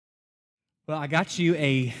Well,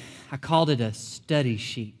 I called it a study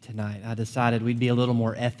sheet tonight. I decided we'd be a little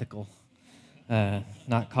more ethical,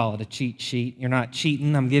 not call it a cheat sheet. You're not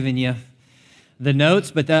cheating. I'm giving you the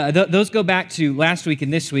notes, but those go back to last week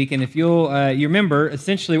and this week. And if you remember,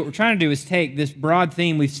 essentially what we're trying to do is take this broad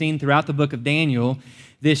theme we've seen throughout the book of Daniel,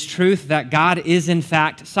 this truth that God is in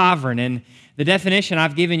fact sovereign. And the definition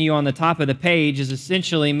I've given you on the top of the page is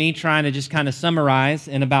essentially me trying to just kind of summarize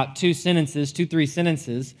in about 3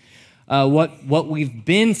 sentences, what we've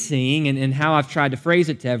been seeing and how I've tried to phrase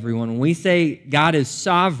it to everyone. When we say God is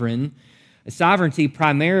sovereign, sovereignty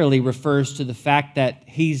primarily refers to the fact that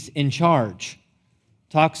He's in charge.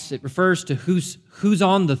 It refers to who's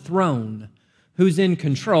on the throne, who's in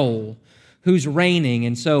control, who's reigning.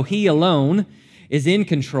 And so He alone is in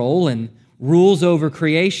control and rules over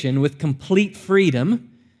creation with complete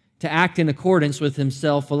freedom to act in accordance with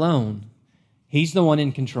Himself alone. He's the one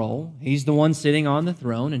in control. He's the one sitting on the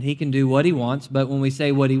throne, and He can do what He wants. But when we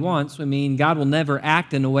say what He wants, we mean God will never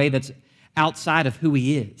act in a way that's outside of who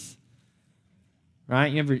He is.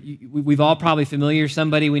 Right? We've all probably familiar.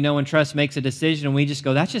 Somebody we know and trust makes a decision, and we just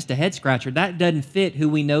go, that's just a head scratcher. That doesn't fit who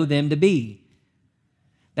we know them to be.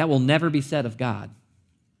 That will never be said of God.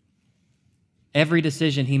 Every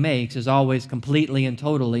decision He makes is always completely and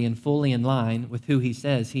totally and fully in line with who He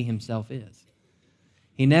says He Himself is.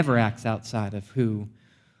 He never acts outside of who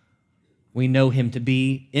we know Him to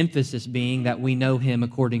be, emphasis being that we know Him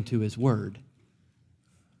according to His Word.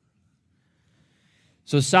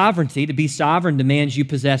 So sovereignty, to be sovereign, demands you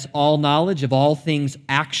possess all knowledge of all things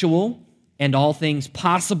actual and all things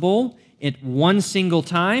possible at one single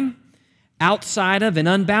time, outside of and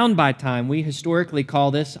unbound by time. We historically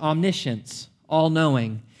call this omniscience,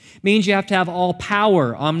 all-knowing. It means you have to have all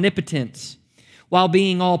power, omnipotence, while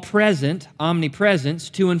being all-present, omnipresence,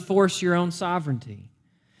 to enforce your own sovereignty.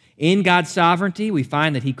 In God's sovereignty, we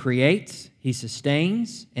find that He creates, He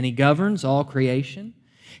sustains, and He governs all creation.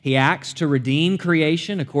 He acts to redeem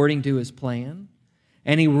creation according to His plan,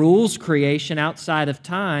 and He rules creation outside of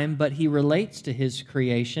time, but He relates to His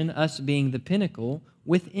creation, us being the pinnacle,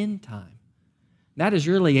 within time. That is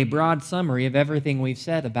really a broad summary of everything we've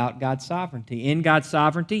said about God's sovereignty. In God's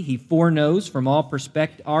sovereignty, He foreknows from our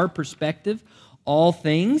perspective all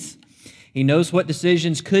things. He knows what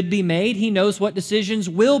decisions could be made. He knows what decisions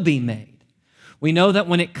will be made. We know that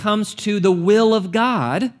when it comes to the will of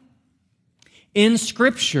God, in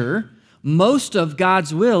Scripture, most of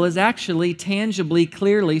God's will is actually tangibly,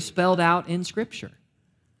 clearly spelled out in Scripture.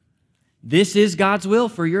 This is God's will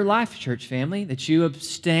for your life, church family, that you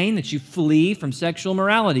abstain, that you flee from sexual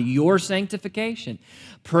morality, your sanctification.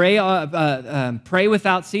 Pray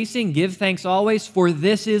without ceasing, give thanks always, for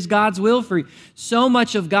this is God's will for you. So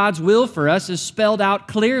much of God's will for us is spelled out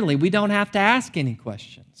clearly. We don't have to ask any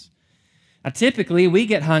questions. Now, typically, we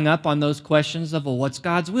get hung up on those questions of, well, what's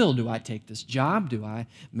God's will? Do I take this job? Do I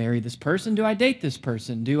marry this person? Do I date this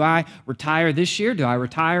person? Do I retire this year? Do I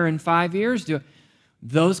retire in 5 years?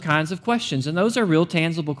 Those kinds of questions. And those are real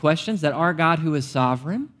tangible questions that our God, who is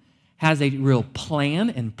sovereign, has a real plan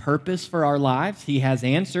and purpose for our lives. He has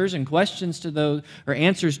answers and questions to those, or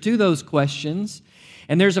answers to those questions.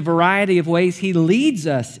 And there's a variety of ways He leads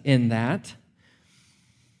us in that,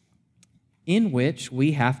 in which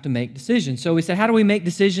we have to make decisions. So we said, how do we make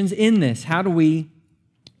decisions in this? How do we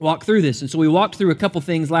walk through this? And so we walked through a couple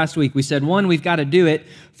things last week. We said, one, we've got to do it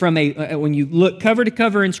from when you look cover to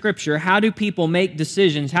cover in Scripture, how do people make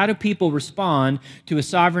decisions? How do people respond to a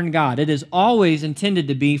sovereign God? It is always intended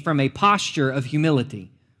to be from a posture of humility.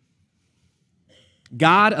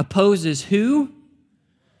 God opposes who?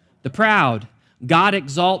 The proud. God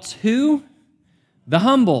exalts who? The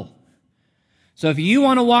humble. So if you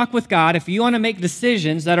want to walk with God, if you want to make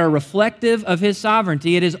decisions that are reflective of His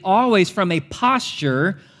sovereignty, it is always from a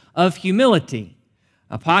posture of humility.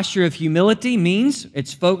 A posture of humility means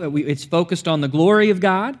it's focused on the glory of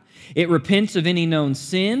God. It repents of any known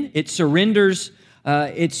sin. It surrenders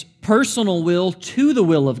its personal will to the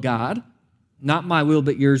will of God. Not my will,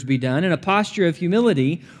 but yours be done. And a posture of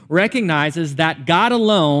humility recognizes that God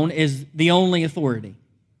alone is the only authority.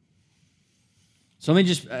 So let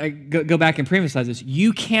me just go back and preemphasize this.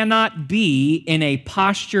 You cannot be in a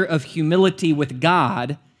posture of humility with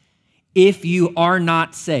God if you are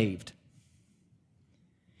not saved.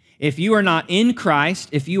 If you are not in Christ,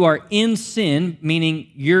 if you are in sin,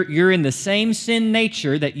 meaning you're in the same sin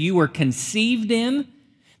nature that you were conceived in,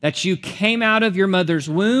 that you came out of your mother's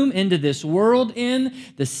womb into this world in,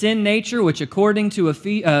 the sin nature, which according to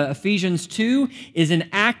Ephesians 2 is an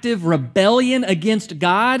active rebellion against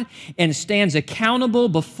God and stands accountable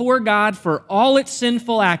before God for all its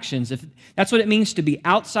sinful actions. If that's what it means to be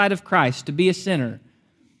outside of Christ, to be a sinner.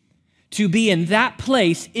 To be in that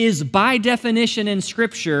place is, by definition in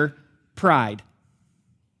Scripture, pride.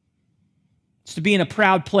 It's to be in a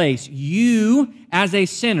proud place. You, as a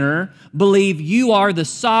sinner, believe you are the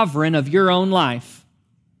sovereign of your own life.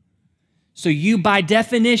 So you, by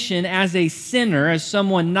definition, as a sinner, as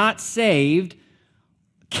someone not saved,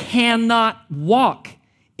 cannot walk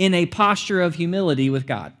in a posture of humility with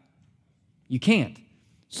God. You can't.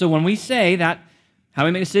 So when we say that how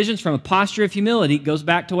we make decisions from a posture of humility, it goes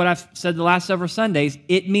back to what I've said the last several Sundays.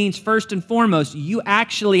 It means, first and foremost, you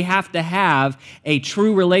actually have to have a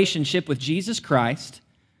true relationship with Jesus Christ,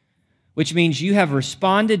 which means you have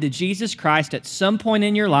responded to Jesus Christ at some point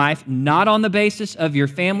in your life, not on the basis of your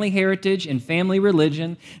family heritage and family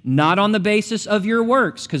religion, not on the basis of your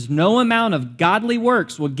works, because no amount of godly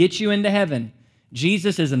works will get you into heaven.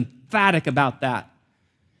 Jesus is emphatic about that.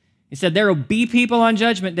 He said, there will be people on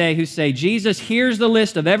Judgment Day who say, Jesus, here's the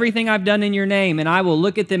list of everything I've done in your name, and I will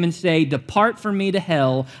look at them and say, depart from me to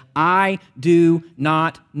hell, I do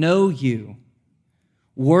not know you.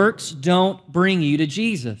 Works don't bring you to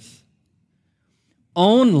Jesus.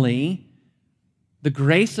 Only the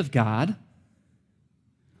grace of God,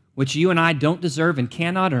 which you and I don't deserve and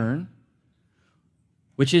cannot earn,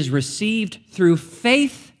 which is received through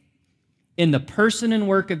faith in the person and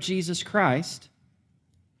work of Jesus Christ,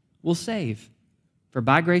 will save. For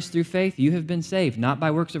by grace through faith you have been saved, not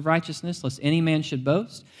by works of righteousness, lest any man should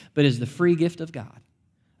boast, but is the free gift of God.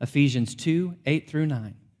 Ephesians 2, 8 through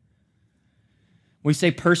 9. We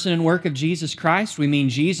say person and work of Jesus Christ, we mean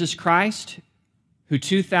Jesus Christ, who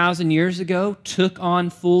 2,000 years ago took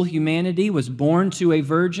on full humanity, was born to a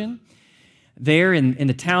virgin there in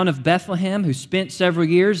the town of Bethlehem, who spent several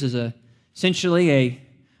years as essentially a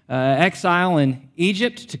exile in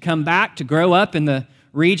Egypt, to come back to grow up in the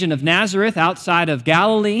region of Nazareth outside of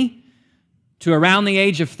Galilee, to around the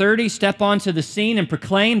age of 30 step onto the scene and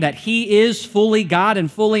proclaim that he is fully God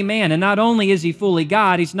and fully man. And not only is he fully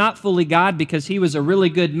God, he's not fully God because he was a really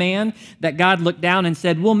good man that God looked down and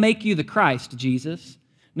said, we'll make you the Christ, Jesus.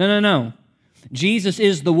 No. Jesus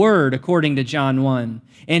is the Word, according to John 1.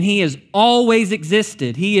 And he has always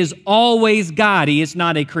existed. He is always God. He is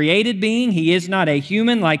not a created being. He is not a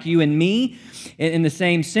human like you and me. In the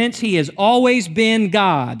same sense, he has always been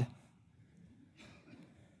God.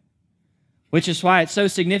 Which is why it's so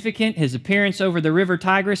significant. His appearance over the river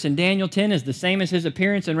Tigris in Daniel 10 is the same as his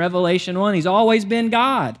appearance in Revelation 1. He's always been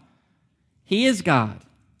God. He is God.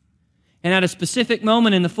 And at a specific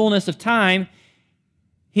moment in the fullness of time,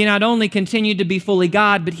 he not only continued to be fully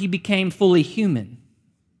God, but he became fully human,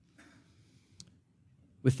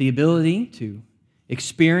 with the ability to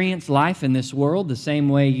experience life in this world the same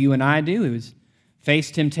way you and I do. He was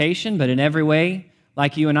faced temptation, but in every way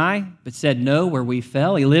like you and I, but said no where we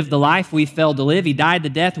fell. He lived the life we failed to live. He died the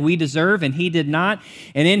death we deserve, and he did not.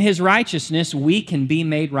 And in his righteousness, we can be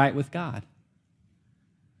made right with God.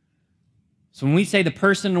 So when we say the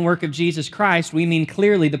person and work of Jesus Christ, we mean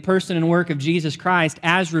clearly the person and work of Jesus Christ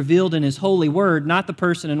as revealed in his holy word, not the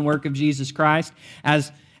person and work of Jesus Christ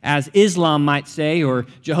as Islam might say, or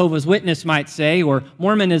Jehovah's Witness might say, or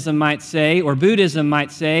Mormonism might say, or Buddhism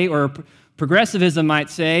might say, or progressivism might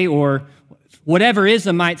say, or whatever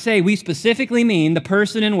ism might say. We specifically mean the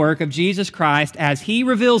person and work of Jesus Christ as he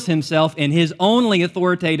reveals himself in his only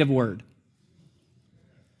authoritative word.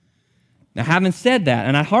 Now, having said that,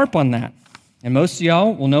 and I harp on that, and most of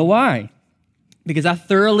y'all will know why, because I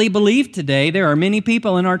thoroughly believe today there are many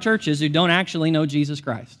people in our churches who don't actually know Jesus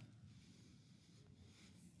Christ.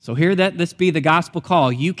 So hear that this be the gospel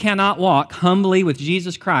call. You cannot walk humbly with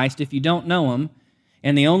Jesus Christ if you don't know him,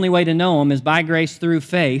 and the only way to know him is by grace through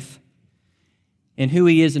faith in who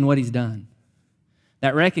he is and what he's done.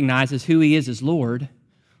 That recognizes who he is as Lord.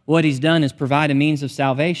 What he's done is provide a means of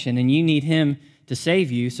salvation, and you need him to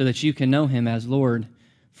save you so that you can know him as Lord,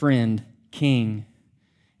 friend, King,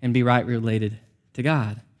 and be right related to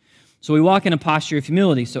God. So we walk in a posture of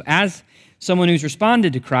humility. So as someone who's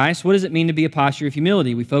responded to Christ, what does it mean to be a posture of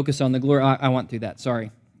humility? We focus on the glory. I went through that.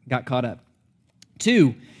 Sorry. Got caught up.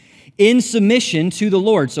 2, in submission to the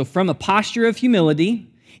Lord. So from a posture of humility,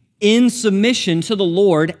 in submission to the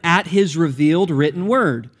Lord at his revealed written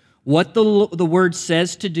word. What the word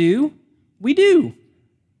says to do, we do.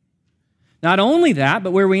 Not only that,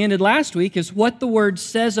 but where we ended last week is what the word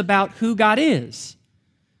says about who God is.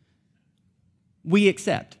 We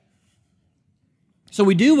accept. So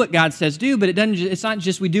we do what God says do, but it's not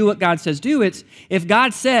just we do what God says do. It's if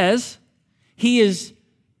God says he is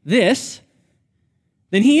this,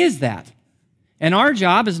 then he is that. And our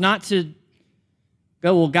job is not to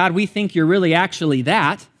go, well, God, we think you're really actually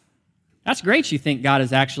that. That's great you think God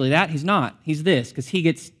is actually that. He's not. He's this, because he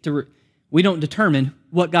gets to We don't determine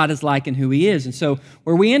what God is like and who He is. And so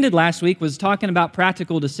where we ended last week was talking about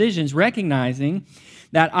practical decisions, recognizing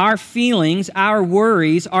that our feelings, our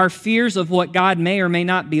worries, our fears of what God may or may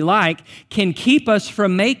not be like can keep us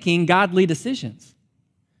from making godly decisions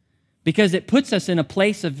because it puts us in a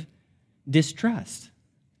place of distrust.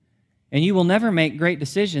 And you will never make great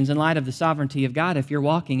decisions in light of the sovereignty of God if you're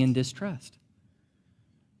walking in distrust.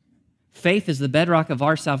 Faith is the bedrock of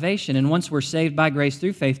our salvation, and once we're saved by grace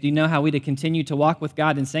through faith, do you know how we to continue to walk with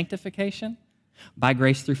God in sanctification? By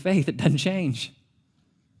grace through faith. It doesn't change.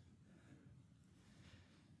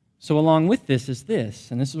 So along with this is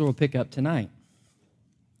this, and this is where we'll pick up tonight.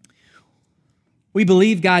 We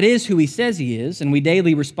believe God is who He says He is, and we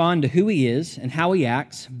daily respond to who He is and how He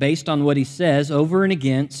acts based on what He says over and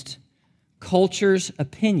against culture's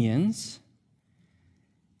opinions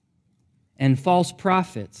and false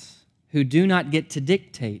prophets who do not get to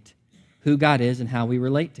dictate who God is and how we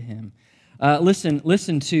relate to Him.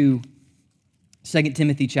 Listen to 2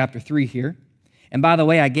 Timothy chapter 3 here. And by the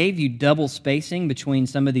way, I gave you double spacing between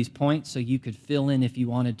some of these points so you could fill in, if you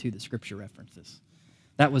wanted to, the scripture references.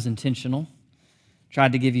 That was intentional.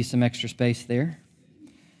 Tried to give you some extra space there.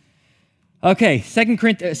 Okay, 2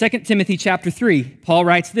 Timothy chapter 3, Paul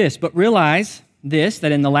writes this, "But realize this,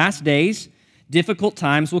 that in the last days difficult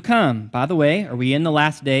times will come." By the way, are we in the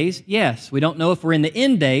last days? Yes. We don't know if we're in the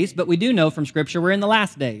end days, but we do know from Scripture we're in the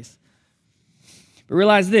last days. But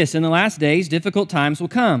realize this, in the last days difficult times will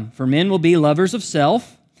come, for men will be lovers of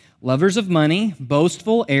self, lovers of money,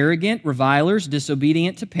 boastful, arrogant, revilers,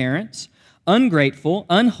 disobedient to parents, ungrateful,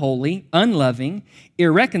 unholy, unloving,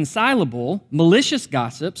 irreconcilable, malicious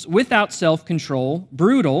gossips, without self-control,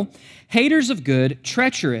 brutal, haters of good,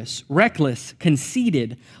 treacherous, reckless,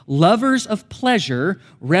 conceited, lovers of pleasure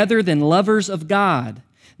rather than lovers of God.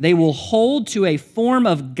 They will hold to a form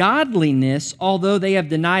of godliness, although they have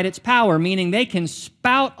denied its power, meaning they can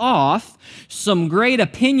spout off some great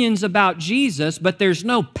opinions about Jesus, but there's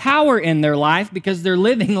no power in their life because they're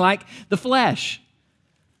living like the flesh.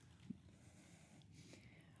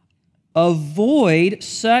 Avoid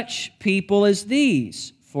such people as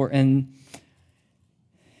these, and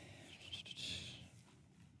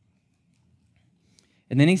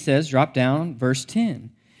then he says, drop down, verse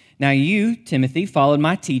 10. "Now you, Timothy, followed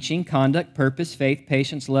my teaching, conduct, purpose, faith,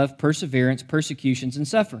 patience, love, perseverance, persecutions, and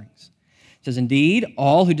sufferings." It says, "Indeed,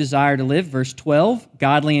 all who desire to live," verse 12,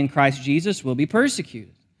 "godly in Christ Jesus will be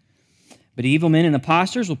persecuted. But evil men and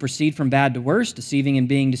impostors will proceed from bad to worse, deceiving and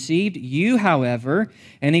being deceived. You, however,"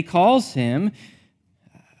 and he calls him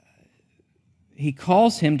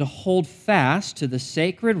to hold fast to the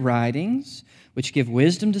sacred writings, which give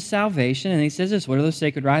wisdom to salvation. And he says this, what are those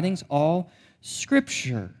sacred writings? All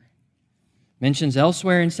Scripture. Mentions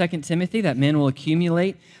elsewhere in 2 Timothy that men will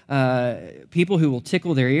accumulate people who will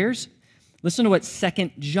tickle their ears. Listen to what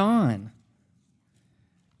 2 John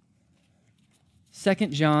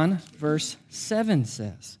verse 7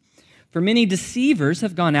 says. "For many deceivers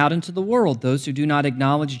have gone out into the world, those who do not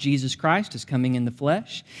acknowledge Jesus Christ as coming in the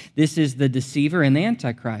flesh. This is the deceiver and the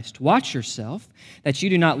Antichrist. Watch yourself, that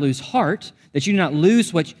you do not lose heart, that you do not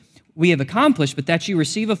lose what we have accomplished, but that you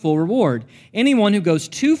receive a full reward. Anyone who goes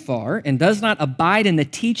too far and does not abide in the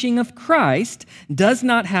teaching of Christ does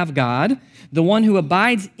not have God. The one who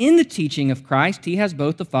abides in the teaching of Christ, he has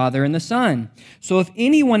both the Father and the Son. So if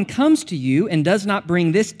anyone comes to you and does not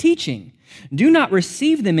bring this teaching, do not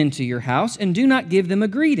receive them into your house and do not give them a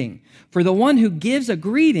greeting. For the one who gives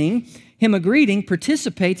him a greeting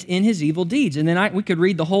participates in his evil deeds." And then we could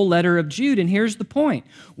read the whole letter of Jude, and here's the point.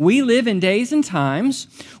 We live in days and times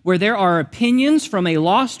where there are opinions from a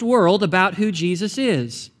lost world about who Jesus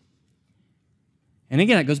is. And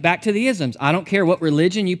again, it goes back to the isms. I don't care what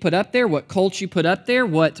religion you put up there, what cult you put up there,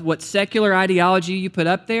 what secular ideology you put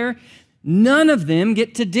up there. None of them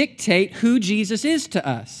get to dictate who Jesus is to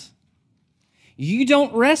us. You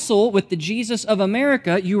don't wrestle with the Jesus of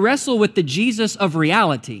America, you wrestle with the Jesus of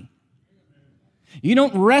reality. You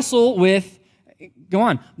don't wrestle with, go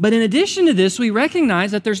on. But in addition to this, we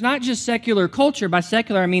recognize that there's not just secular culture. By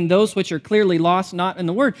secular, I mean those which are clearly lost, not in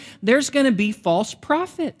the Word. There's going to be false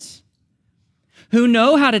prophets who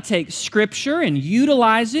know how to take Scripture and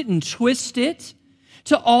utilize it and twist it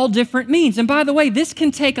to all different means. And by the way, this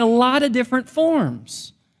can take a lot of different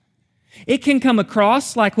forms. It can come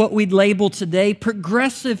across like what we'd label today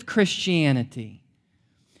progressive Christianity,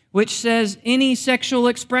 which says any sexual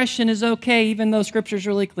expression is okay, even though Scripture's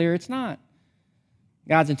really clear it's not.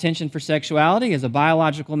 God's intention for sexuality is a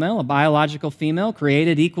biological male, a biological female,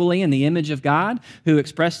 created equally in the image of God, who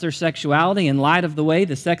express their sexuality in light of the way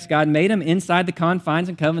the sex God made them inside the confines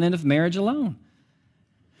and covenant of marriage alone.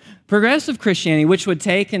 Progressive Christianity, which would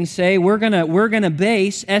take and say we're gonna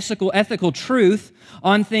base ethical truth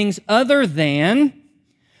on things other than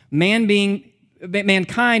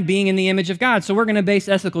mankind being in the image of God. So we're going to base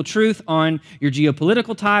ethical truth on your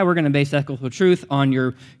geopolitical tie. We're going to base ethical truth on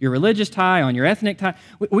your religious tie, on your ethnic tie.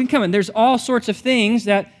 We can come in. There's all sorts of things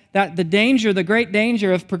that the great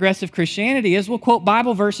danger of progressive Christianity is we'll quote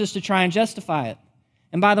Bible verses to try and justify it.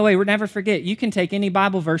 And by the way, never forget, you can take any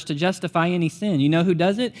Bible verse to justify any sin. You know who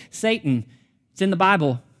does it? Satan. It's in the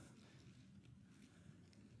Bible.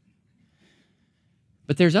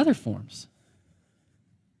 But there's other forms.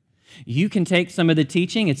 You can take some of the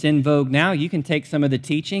teaching, it's in vogue now, you can take some of the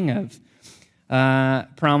teaching of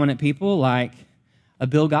prominent people like a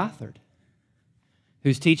Bill Gothard,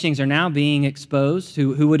 whose teachings are now being exposed,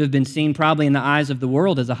 who would have been seen probably in the eyes of the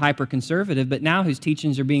world as a hyper-conservative, but now whose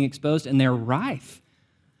teachings are being exposed and they're rife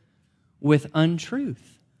with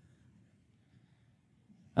untruth.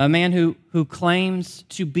 A man who claims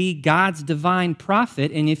to be God's divine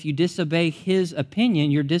prophet, and if you disobey his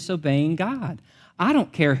opinion, you're disobeying God. I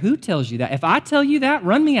don't care who tells you that. If I tell you that,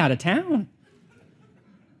 run me out of town.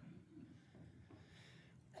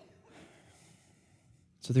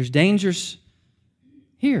 So there's dangers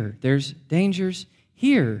here. There's dangers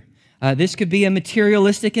here. This could be a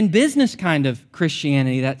materialistic and business kind of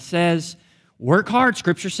Christianity that says, work hard.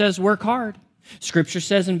 Scripture says work hard. Scripture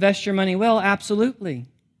says invest your money well. Absolutely.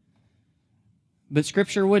 But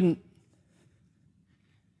Scripture wouldn't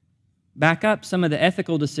back up some of the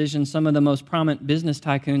ethical decisions some of the most prominent business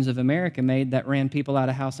tycoons of America made that ran people out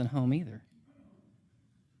of house and home either.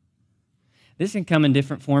 This can come in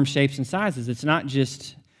different forms, shapes, and sizes. It's not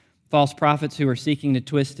just false prophets who are seeking to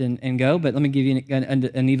twist and go, but let me give you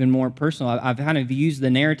an even more personal. I've kind of used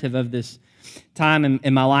the narrative of this time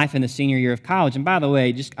in my life in the senior year of college. And by the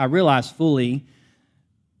way, I realize fully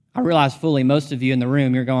most of you in the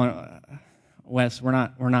room, you're going, Wes, we're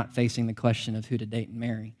not facing the question of who to date and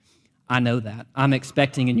marry. I know that. I'm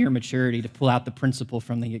expecting in your maturity to pull out the principle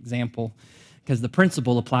from the example because the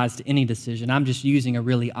principle applies to any decision. I'm just using a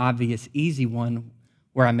really obvious, easy one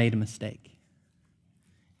where I made a mistake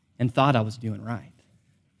and thought I was doing right.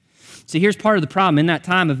 See, here's part of the problem. In that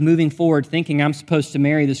time of moving forward, thinking I'm supposed to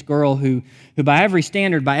marry this girl who by every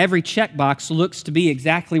standard, by every checkbox, looks to be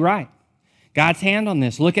exactly right. God's hand on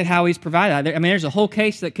this. Look at how he's provided. I mean, there's a whole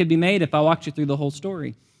case that could be made if I walked you through the whole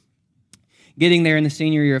story. Getting there in the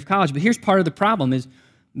senior year of college. But here's part of the problem is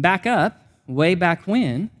way back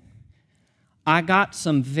when, I got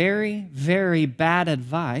some very, very bad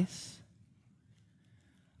advice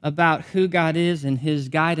about who God is and his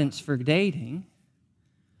guidance for dating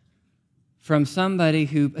from somebody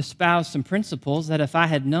who espoused some principles that if I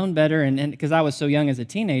had known better, and because I was so young as a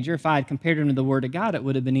teenager, if I had compared them to the Word of God, it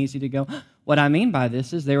would have been easy to go, what I mean by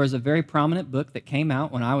this is there was a very prominent book that came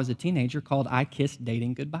out when I was a teenager called I Kissed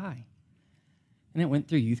Dating Goodbye. And it went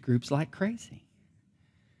through youth groups like crazy.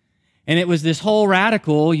 And it was this whole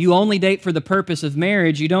radical, you only date for the purpose of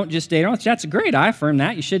marriage, you don't just date around. That's great, I affirm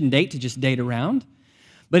that. You shouldn't date to just date around.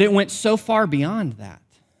 But it went so far beyond that.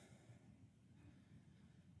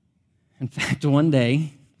 In fact, one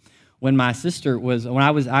day, when I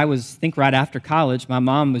think right after college, my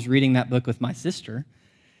mom was reading that book with my sister.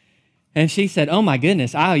 And she said, oh my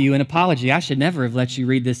goodness, I owe you an apology. I should never have let you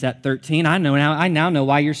read this at 13. I now know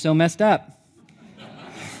why you're so messed up.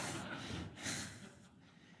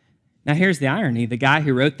 Now, here's the irony. The guy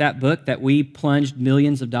who wrote that book that we plunged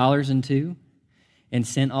millions of dollars into and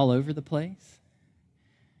sent all over the place,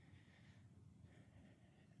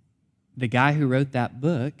 the guy who wrote that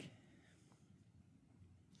book,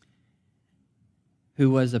 who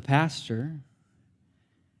was a pastor,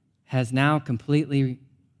 has now completely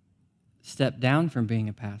stepped down from being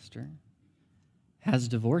a pastor, has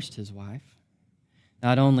divorced his wife.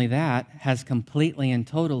 Not only that, has completely and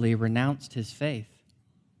totally renounced his faith.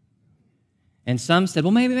 And some said,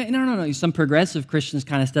 well, maybe, no. Some progressive Christians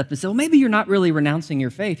kind of stepped and said, well, maybe you're not really renouncing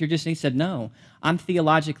your faith. He said, no, I'm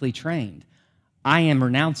theologically trained. I am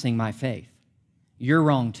renouncing my faith. You're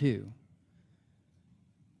wrong too.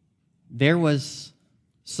 There was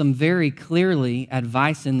some very clearly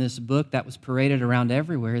advice in this book that was paraded around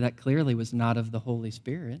everywhere that clearly was not of the Holy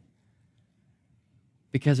Spirit,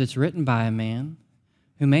 because it's written by a man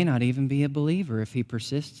who may not even be a believer if he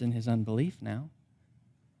persists in his unbelief now.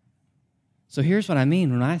 So here's what I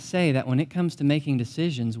mean when I say that when it comes to making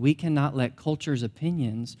decisions, we cannot let culture's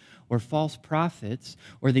opinions or false prophets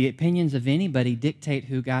or the opinions of anybody dictate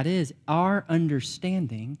who God is. Our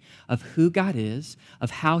understanding of who God is,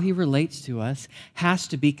 of how he relates to us, has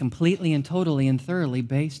to be completely and totally and thoroughly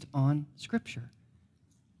based on Scripture.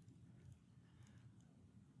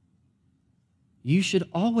 You should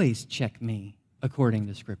always check me according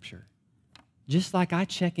to Scripture, just like I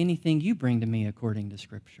check anything you bring to me according to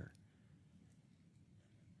Scripture.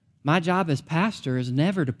 My job as pastor is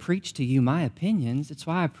never to preach to you my opinions. It's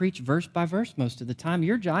why I preach verse by verse most of the time.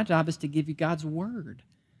 Your job is to give you God's Word.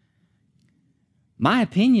 My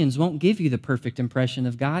opinions won't give you the perfect impression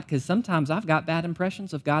of God, because sometimes I've got bad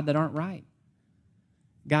impressions of God that aren't right.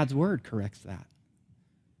 God's Word corrects that.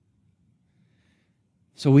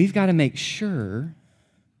 So we've got to make sure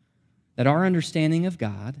that our understanding of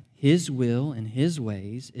God, His will and His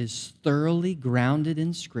ways, is thoroughly grounded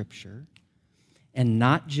in Scripture and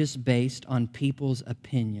not just based on people's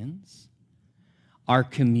opinions, our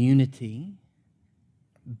community,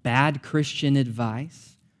 bad Christian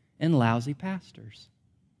advice, and lousy pastors,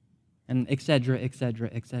 and et cetera, et cetera,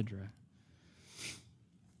 et cetera.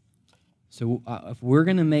 So if we're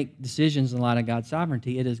going to make decisions in light of God's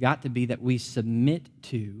sovereignty, it has got to be that we submit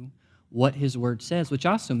to what His Word says, which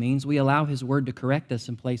also means we allow His Word to correct us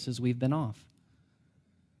in places we've been off.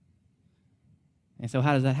 And so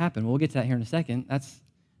how does that happen? We'll get to that here in a second. That's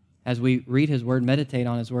as we read His Word, meditate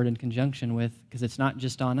on His Word in conjunction with, because it's not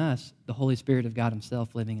just on us, the Holy Spirit of God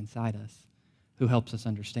Himself living inside us, who helps us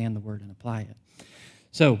understand the Word and apply it.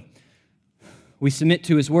 So we submit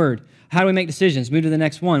to His Word. How do we make decisions? Move to the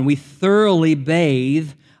next one. We thoroughly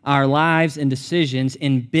bathe our lives and decisions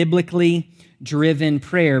in biblically driven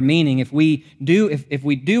prayer, meaning if we do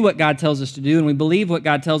what God tells us to do and we believe what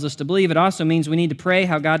God tells us to believe, it also means we need to pray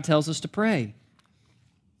how God tells us to pray.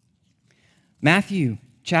 Matthew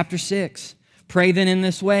chapter 6. Pray then in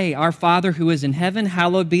this way, Our Father who is in heaven,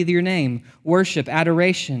 hallowed be your name. Worship,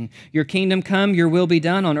 adoration. Your kingdom come, your will be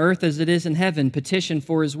done on earth as it is in heaven. Petition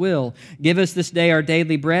for His will. Give us this day our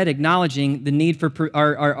daily bread, acknowledging the need for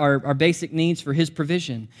our basic needs for His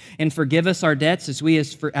provision. And forgive us our debts as we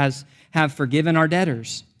have forgiven our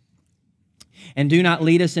debtors. And do not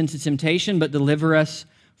lead us into temptation, but deliver us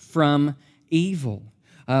from evil.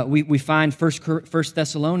 We find 1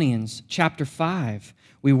 Thessalonians chapter 5.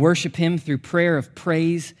 We worship Him through prayer of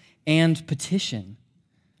praise and petition.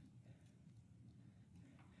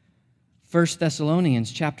 1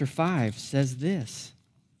 Thessalonians chapter 5 says this: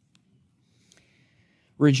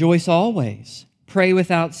 Rejoice always, pray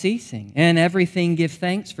without ceasing, and in everything give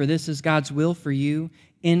thanks, for this is God's will for you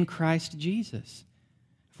in Christ Jesus.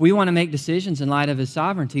 If we want to make decisions in light of His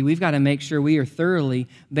sovereignty, we've got to make sure we are thoroughly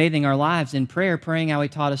bathing our lives in prayer, praying how He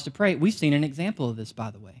taught us to pray. We've seen an example of this,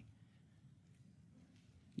 by the way.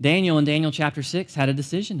 Daniel in Daniel chapter 6 had a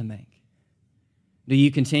decision to make. Do you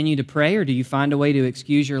continue to pray, or do you find a way to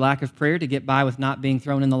excuse your lack of prayer to get by with not being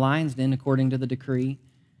thrown in the lion's den according to the decree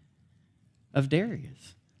of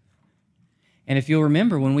Darius? And if you'll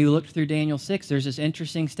remember, when we looked through Daniel 6, there's this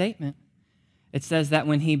interesting statement. It says that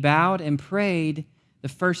when he bowed and prayed, the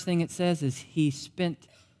first thing it says is he spent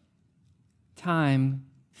time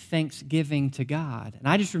thanksgiving to God. And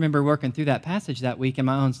I just remember working through that passage that week in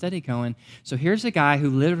my own study going, so here's a guy who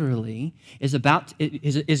literally is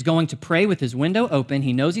going to pray with his window open.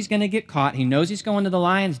 He knows he's going to get caught. He knows he's going to the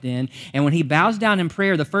lion's den. And when he bows down in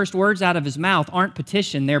prayer, the first words out of his mouth aren't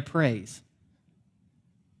petition, they're praise.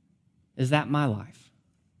 Is that my life?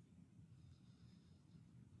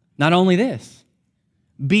 Not only this,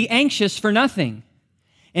 be anxious for nothing,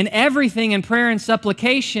 in everything in prayer and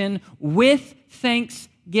supplication with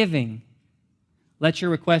thanksgiving. Let your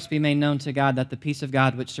requests be made known to God, that the peace of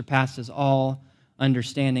God, which surpasses all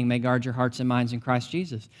understanding, may guard your hearts and minds in Christ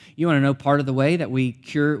Jesus. You want to know part of the way that we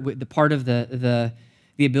cure, the part of the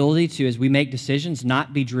ability to, as we make decisions,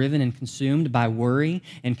 not be driven and consumed by worry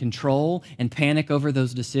and control and panic over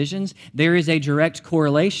those decisions? There is a direct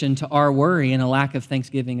correlation to our worry and a lack of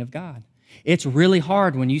thanksgiving of God. It's really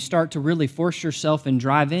hard when you start to really force yourself and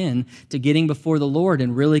drive in to getting before the Lord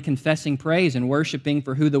and really confessing praise and worshiping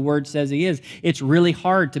for who the Word says He is. It's really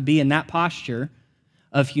hard to be in that posture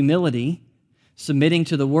of humility, submitting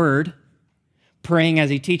to the Word, praying as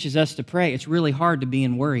He teaches us to pray. It's really hard to be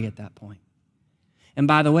in worry at that point. And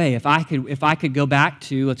by the way, if I could go back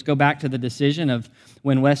to, let's go back to the decision of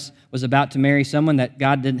when Wes was about to marry someone that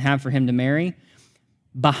God didn't have for him to marry.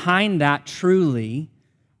 Behind that truly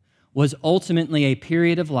was ultimately a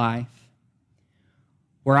period of life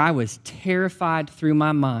where I was terrified through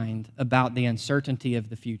my mind about the uncertainty of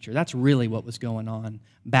the future. That's really what was going on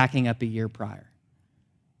backing up a year prior.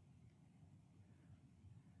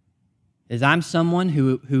 Is I'm someone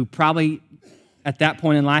who probably at that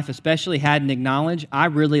point in life especially hadn't acknowledged I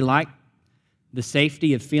really like the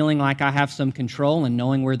safety of feeling like I have some control and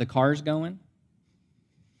knowing where the car's going.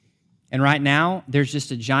 And right now, there's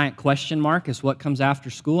just a giant question mark as what comes after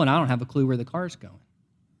school, and I don't have a clue where the car's going.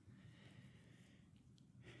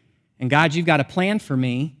 And God, you've got a plan for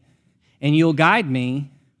me, and you'll guide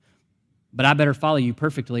me, but I better follow you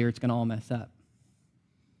perfectly or it's going to all mess up.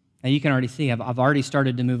 Now, you can already see, I've already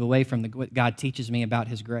started to move away from what God teaches me about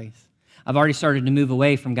his grace. I've already started to move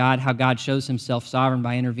away from God, how God shows himself sovereign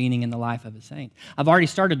by intervening in the life of a saint. I've already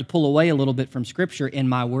started to pull away a little bit from Scripture in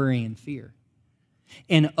my worry and fear.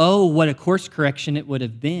 And oh, what a course correction it would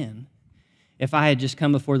have been if I had just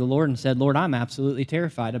come before the Lord and said, Lord, I'm absolutely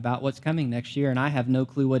terrified about what's coming next year, and I have no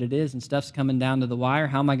clue what it is, and stuff's coming down to the wire.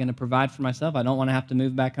 How am I going to provide for myself? I don't want to have to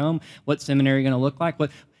move back home. What's seminary going to look like?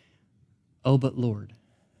 Oh, but Lord,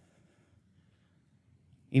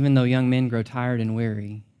 even though young men grow tired and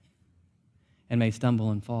weary and may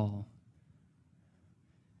stumble and fall,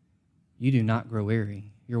 you do not grow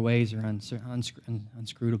weary. Your ways are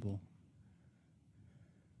unscrutable.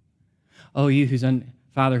 Oh, you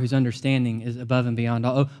Father, whose understanding is above and beyond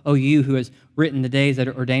all. Oh, you who has written the days that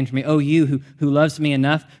are ordained for me. Oh, you who loves me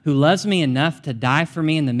enough to die for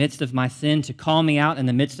me in the midst of my sin, to call me out in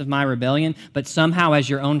the midst of my rebellion, but somehow as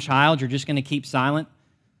your own child, you're just going to keep silent.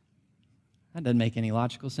 That doesn't make any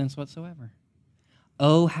logical sense whatsoever.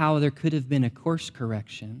 Oh, how there could have been a course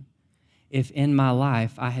correction if in my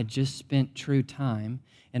life I had just spent true time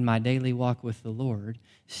in my daily walk with the Lord,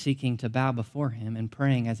 seeking to bow before him and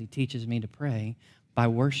praying as he teaches me to pray by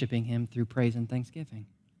worshiping him through praise and thanksgiving.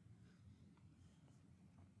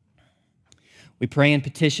 We pray and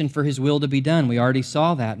petition for his will to be done. We already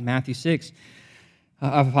saw that in Matthew 6.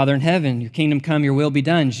 Our Father in heaven, your kingdom come, your will be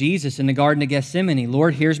done. Jesus in the Garden of Gethsemane,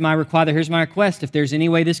 Lord, here's my request. If there's any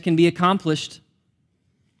way this can be accomplished,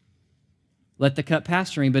 let the cup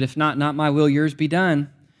pass from me, but if not my will, yours be done.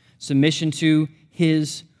 Submission to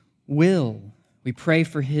his will. We pray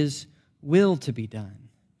for his will to be done.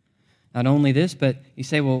 Not only this, but you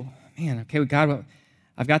say, well, man, okay, God,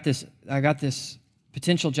 I've got this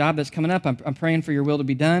potential job that's coming up. I'm praying for your will to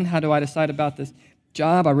be done. How do I decide about this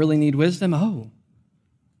job? I really need wisdom. Oh,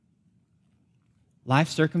 life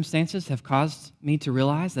circumstances have caused me to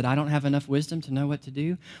realize that I don't have enough wisdom to know what to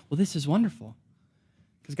do. Well, this is wonderful,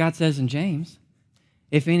 because God says in James,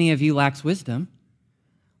 if any of you lacks wisdom,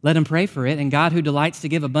 let him pray for it, and God, who delights to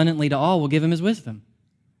give abundantly to all, will give him his wisdom.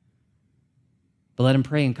 But let him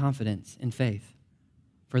pray in confidence, in faith,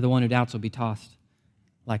 for the one who doubts will be tossed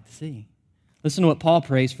like the sea. Listen to what Paul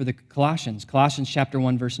prays for the Colossians. Colossians chapter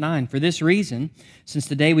 1, verse 9. For this reason, since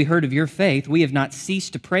the day we heard of your faith, we have not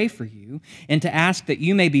ceased to pray for you and to ask that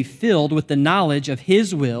you may be filled with the knowledge of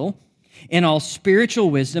his will in all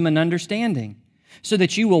spiritual wisdom and understanding, so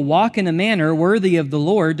that you will walk in a manner worthy of the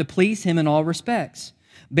Lord to please him in all respects,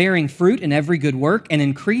 bearing fruit in every good work and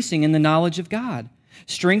increasing in the knowledge of God,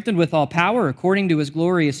 strengthened with all power according to his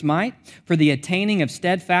glorious might, for the attaining of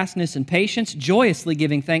steadfastness and patience, joyously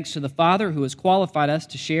giving thanks to the Father who has qualified us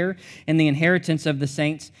to share in the inheritance of the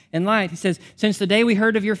saints in light. He says, since the day we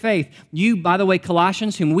heard of your faith, you, by the way,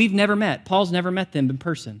 Colossians, whom we've never met, Paul's never met them in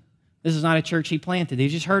person. This is not a church he planted. He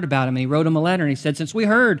just heard about him, and he wrote him a letter, and he said, since we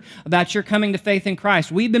heard about your coming to faith in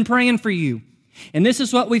Christ, we've been praying for you. And this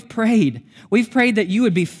is what we've prayed. We've prayed that you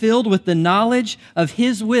would be filled with the knowledge of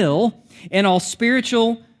his will and all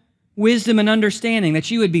spiritual wisdom and understanding, that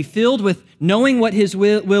you would be filled with knowing what his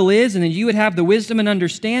will is, and that you would have the wisdom and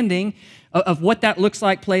understanding of what that looks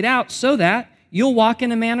like played out, so that you'll walk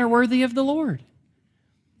in a manner worthy of the Lord.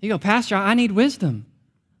 You go, Pastor, I need wisdom.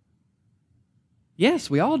 Yes,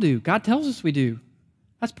 we all do. God tells us we do.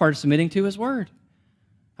 That's part of submitting to his word.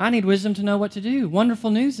 I need wisdom to know what to do.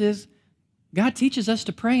 Wonderful news is God teaches us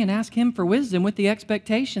to pray and ask him for wisdom with the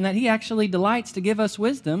expectation that he actually delights to give us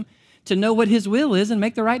wisdom to know what his will is and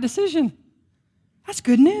make the right decision. That's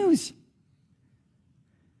good news.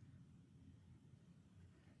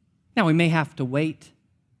 Now, we may have to wait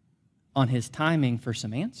on his timing for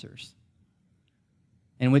some answers,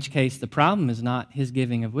 in which case the problem is not his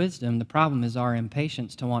giving of wisdom. The problem is our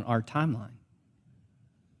impatience to want our timeline.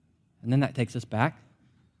 And then that takes us back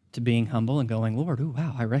to being humble and going, Lord, ooh,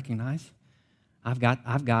 wow, I recognize I've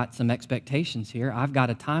got some expectations here. I've got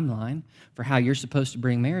a timeline for how you're supposed to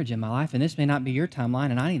bring marriage in my life, and this may not be your timeline,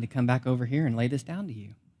 and I need to come back over here and lay this down to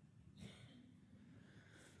you.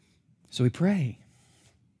 So we pray.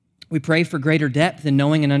 We pray for greater depth in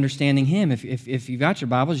knowing and understanding him. If you've got your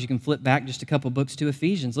Bibles, you can flip back just a couple books to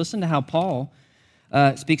Ephesians. Listen to how Paul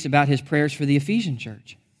speaks about his prayers for the Ephesian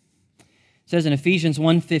church. It says in Ephesians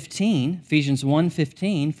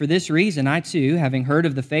 1:15, for this reason I too, having heard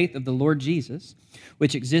of the faith of the Lord Jesus,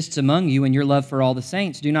 which exists among you and your love for all the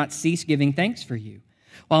saints, do not cease giving thanks for you,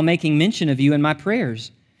 while making mention of you in my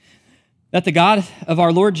prayers, that the God of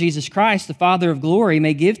our Lord Jesus Christ, the Father of glory,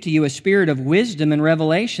 may give to you a spirit of wisdom and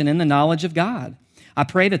revelation in the knowledge of God, I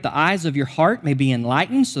pray that the eyes of your heart may be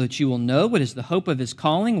enlightened so that you will know what is the hope of his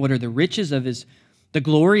calling, what are the riches of the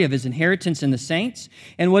glory of his inheritance in the saints,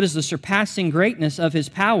 and what is the surpassing greatness of his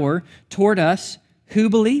power toward us who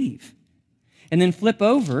believe. And then flip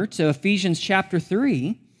over to Ephesians chapter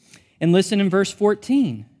 3 and listen in verse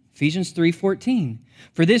 14. Ephesians 3:14.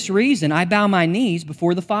 For this reason I bow my knees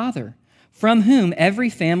before the Father, from whom every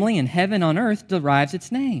family in heaven and on earth derives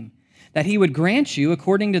its name, that he would grant you,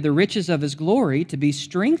 according to the riches of his glory, to be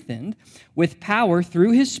strengthened with power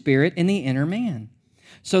through his Spirit in the inner man,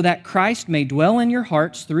 so that Christ may dwell in your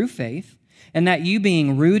hearts through faith, and that you,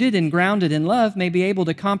 being rooted and grounded in love, may be able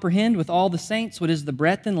to comprehend with all the saints what is the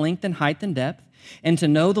breadth and length and height and depth, and to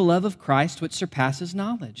know the love of Christ which surpasses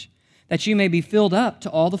knowledge, that you may be filled up to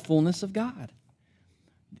all the fullness of God.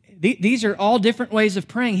 These are all different ways of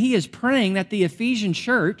praying. He is praying that the Ephesian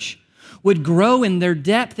church would grow in their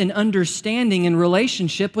depth and understanding and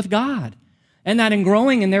relationship with God. And that in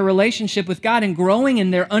growing in their relationship with God and growing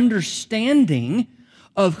in their understanding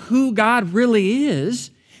of who God really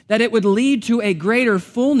is, that it would lead to a greater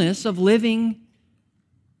fullness of living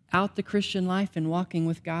out the Christian life and walking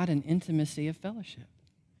with God in intimacy of fellowship.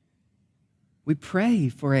 We pray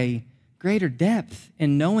for a greater depth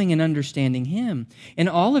in knowing and understanding Him. In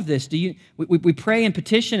all of this, we pray and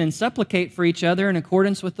petition and supplicate for each other in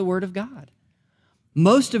accordance with the Word of God.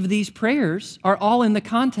 Most of these prayers are all in the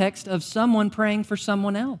context of someone praying for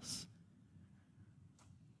someone else.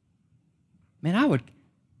 Man, I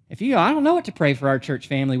don't know what to pray for our church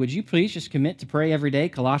family, would you please just commit to pray every day,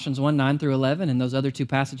 Colossians 1, 9 through 11, and those other two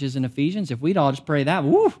passages in Ephesians? If we'd all just pray that,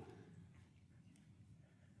 woo!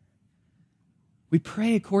 We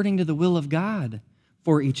pray according to the will of God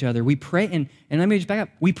for each other. We pray, and let me just back up,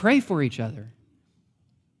 we pray for each other.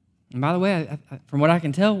 And by the way, from what I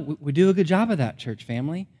can tell, we do a good job of that, church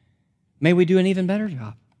family. May we do an even better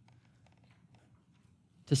job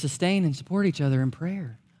to sustain and support each other in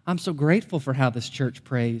prayer. I'm so grateful for how this church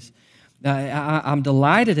prays. I'm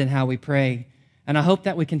delighted in how we pray, and I hope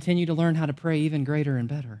that we continue to learn how to pray even greater and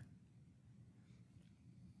better.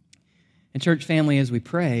 And church family, as we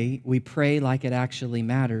pray like it actually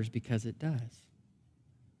matters because it does.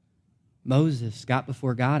 Moses got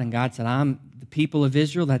before God, and God said, the people of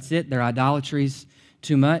Israel, that's it, their idolatry's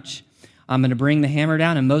too much. I'm going to bring the hammer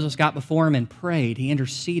down. And Moses got before him and prayed. He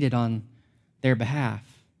interceded on their behalf.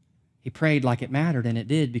 He prayed like it mattered, and it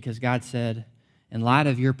did, because God said, in light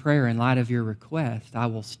of your prayer, in light of your request, I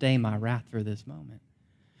will stay my wrath for this moment.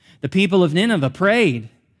 The people of Nineveh prayed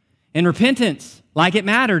in repentance like it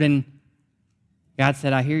mattered, and God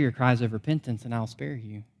said, I hear your cries of repentance, and I'll spare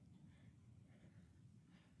you.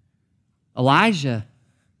 Elijah,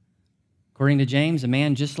 according to James, a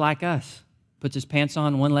man just like us, puts his pants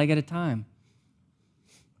on one leg at a time.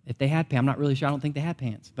 If they had pants, I'm not really sure, I don't think they had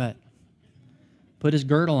pants, but put his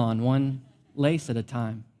girdle on one lace at a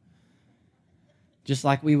time, just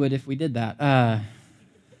like we would if we did that.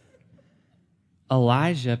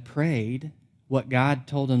 Elijah prayed what God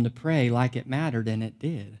told him to pray like it mattered, and it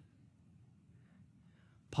did.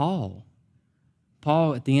 Paul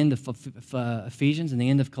at the end of Ephesians and the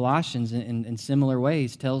end of Colossians in similar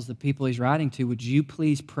ways tells the people he's writing to, would you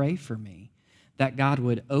please pray for me that God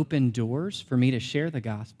would open doors for me to share the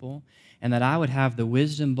gospel, and that I would have the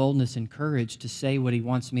wisdom, boldness, and courage to say what he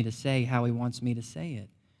wants me to say, how he wants me to say it.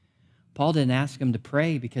 Paul didn't ask him to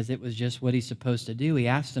pray because it was just what he's supposed to do. He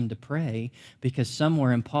asked him to pray because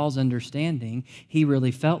somewhere in Paul's understanding, he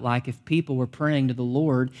really felt like if people were praying to the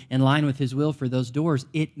Lord in line with his will for those doors,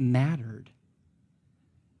 it mattered.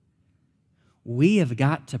 We have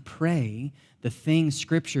got to pray the things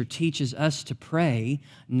Scripture teaches us to pray,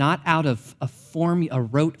 not out of a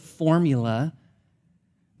rote formula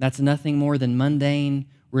that's nothing more than mundane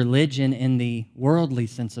religion in the worldly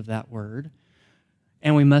sense of that word.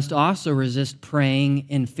 And we must also resist praying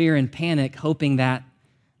in fear and panic, hoping that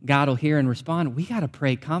God will hear and respond. We got to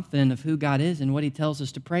pray confident of who God is and what He tells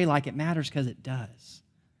us to pray like it matters, because it does.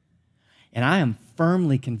 And I am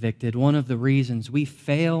firmly convicted one of the reasons we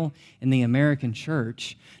fail in the American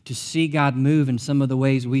church to see God move in some of the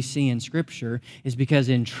ways we see in Scripture is because,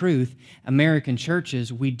 in truth, American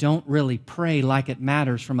churches, we don't really pray like it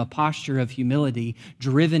matters from a posture of humility,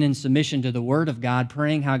 driven in submission to the Word of God,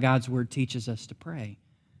 praying how God's Word teaches us to pray.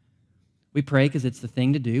 We pray because it's the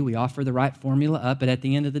thing to do. We offer the right formula up, but at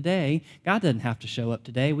the end of the day, God doesn't have to show up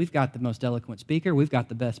today. We've got the most eloquent speaker. We've got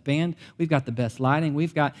the best band. We've got the best lighting.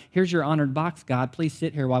 Here's your honored box, God. Please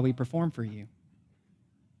sit here while we perform for you.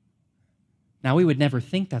 Now, we would never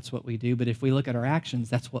think that's what we do, but if we look at our actions,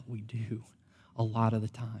 that's what we do a lot of the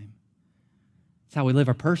time. It's how we live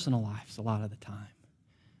our personal lives a lot of the time.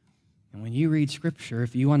 And when you read Scripture,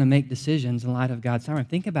 if you want to make decisions in light of God's sovereignty,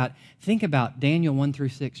 think about Daniel 1 through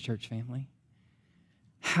 6, church family.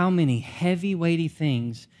 How many heavy, weighty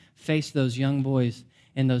things faced those young boys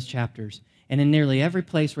in those chapters. And in nearly every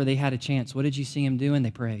place where they had a chance, what did you see them doing?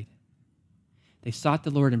 They prayed. They sought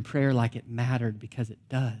the Lord in prayer like it mattered, because it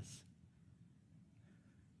does.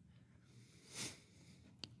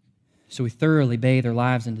 So we thoroughly bathe our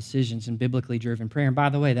lives and decisions in biblically driven prayer. And by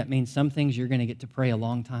the way, that means some things you're going to get to pray a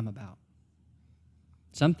long time about.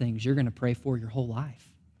 Some things you're going to pray for your whole life.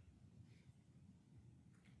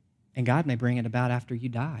 And God may bring it about after you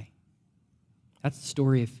die. That's the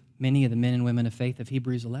story of many of the men and women of faith of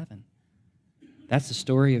Hebrews 11. That's the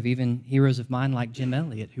story of even heroes of mine like Jim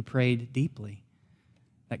Elliot, who prayed deeply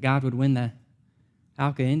that God would win the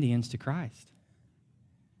Auca Indians to Christ.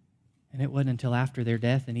 And it wasn't until after their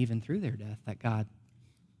death and even through their death that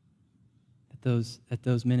those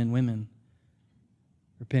men and women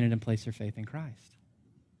repented and placed their faith in Christ.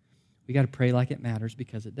 We got to pray like it matters,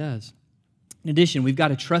 because it does. In addition, we've got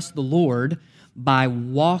to trust the Lord by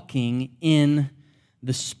walking in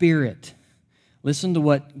the Spirit. Listen to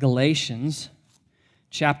what Galatians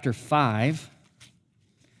chapter 5,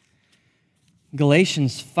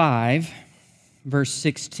 Galatians 5, verse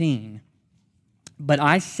 16. But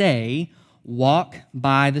I say, walk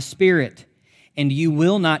by the Spirit, and you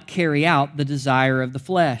will not carry out the desire of the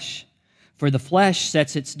flesh. For the flesh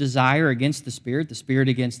sets its desire against the Spirit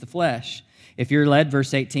against the flesh. If you're led,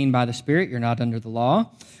 verse 18, by the Spirit, you're not under the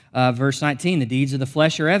law. Verse 19, the deeds of the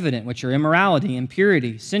flesh are evident, which are immorality,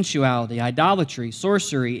 impurity, sensuality, idolatry,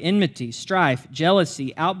 sorcery, enmity, strife,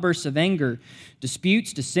 jealousy, outbursts of anger,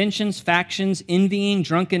 disputes, dissensions, factions, envying,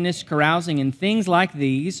 drunkenness, carousing, and things like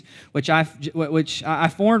these, which I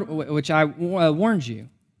warned you.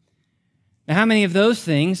 Now, how many of those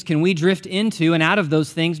things can we drift into, and out of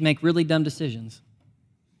those things make really dumb decisions?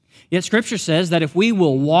 Yet Scripture says that if we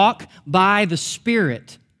will walk by the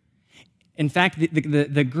Spirit, in fact,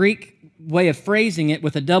 the Greek way of phrasing it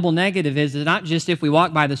with a double negative is not just if we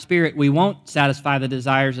walk by the Spirit, we won't satisfy the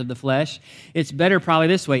desires of the flesh. It's better probably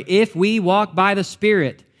this way. If we walk by the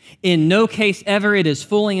Spirit, in no case ever it is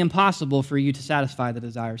fully impossible for you to satisfy the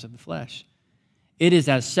desires of the flesh. It is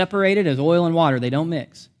as separated as oil and water. They don't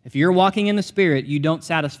mix. If you're walking in the Spirit, you don't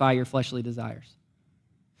satisfy your fleshly desires.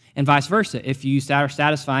 And vice versa. If you are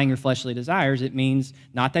satisfying your fleshly desires, it means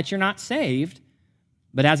not that you're not saved,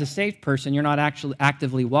 but as a saved person, you're not actually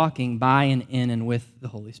actively walking by and in and with the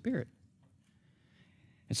Holy Spirit.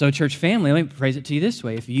 And so, church family, let me phrase it to you this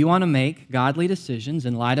way. If you want to make godly decisions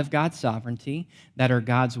in light of God's sovereignty that are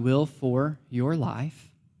God's will for your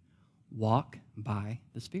life, walk by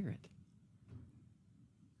the Spirit.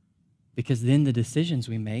 Because then the decisions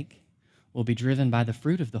we make will be driven by the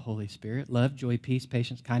fruit of the Holy Spirit: love, joy, peace,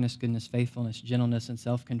 patience, kindness, goodness, faithfulness, gentleness, and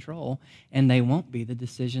self-control. And they won't be the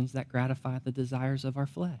decisions that gratify the desires of our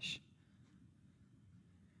flesh.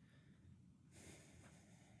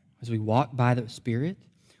 As we walk by the Spirit,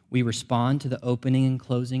 we respond to the opening and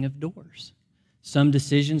closing of doors. Some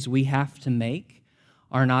decisions we have to make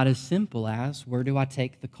are not as simple as, where do I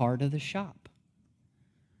take the car to the shop?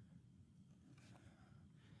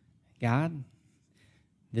 God,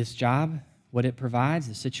 this job, what it provides,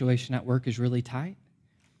 the situation at work is really tight.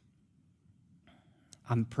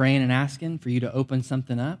 I'm praying and asking for you to open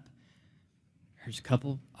something up. There's a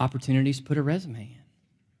couple opportunities to put a resume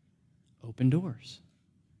in. Open doors.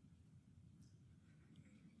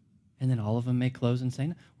 And then all of them may close and say,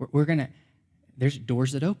 no. There's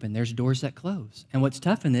doors that open, there's doors that close. And what's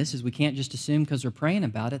tough in this is we can't just assume because we're praying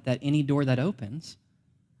about it that any door that opens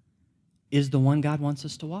is the one God wants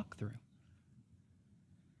us to walk through.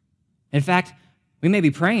 In fact, we may be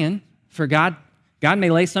praying for God. God may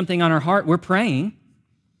lay something on our heart. We're praying,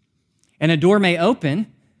 and a door may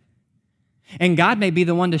open, and God may be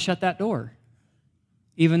the one to shut that door,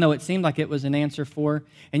 even though it seemed like it was an answer for.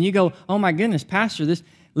 And you go, oh my goodness, Pastor, this.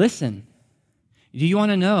 Listen, do you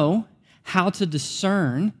want to know how to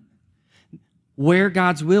discern where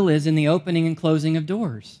God's will is in the opening and closing of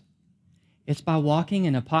doors? It's by walking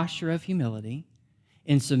in a posture of humility,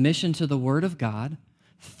 in submission to the Word of God,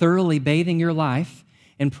 thoroughly bathing your life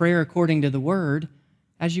in prayer according to the Word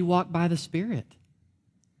as you walk by the Spirit.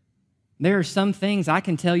 There are some things I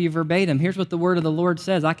can tell you verbatim. Here's what the Word of the Lord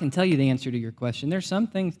says. I can tell you the answer to your question. There's some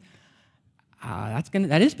things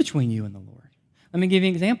that is between you and the Lord. Let me give you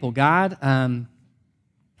an example. God, the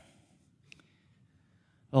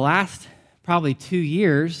last probably 2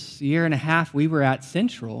 years, year and a half, we were at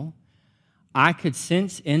Central. I could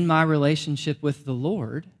sense in my relationship with the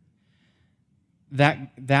Lord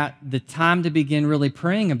that the time to begin really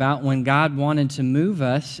praying about when God wanted to move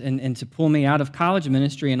us and to pull me out of college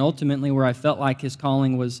ministry and ultimately where I felt like his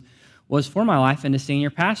calling was for my life into senior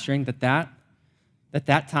pastoring,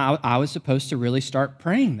 that time I was supposed to really start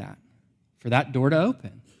praying that, for that door to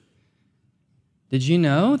open. Did you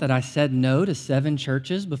know that I said no to 7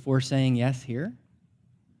 churches before saying yes here?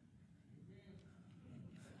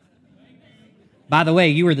 By the way,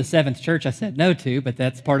 you were the 7th church I said no to, but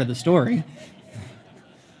that's part of the story.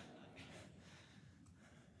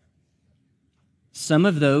 Some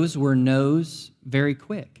of those were no's very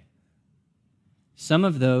quick. Some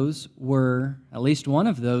of those were, at least one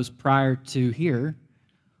of those prior to here,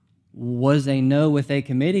 was a no with a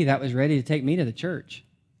committee that was ready to take me to the church.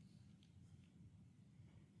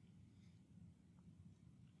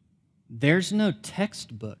 There's no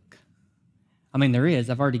textbook. I mean, there is.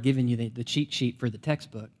 I've already given you the cheat sheet for the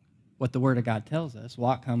textbook, what the Word of God tells us.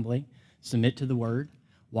 Walk humbly, submit to the Word,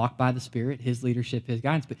 walk by the Spirit, His leadership, His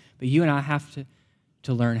guidance. But you and I have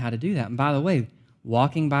to learn how to do that. And by the way,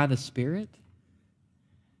 walking by the Spirit,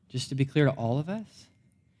 just to be clear to all of us,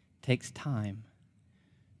 takes time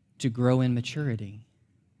to grow in maturity,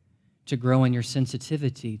 to grow in your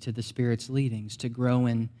sensitivity to the Spirit's leadings, to grow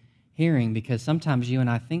in hearing, because sometimes you and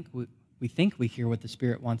I think we hear what the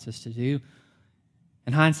Spirit wants us to do.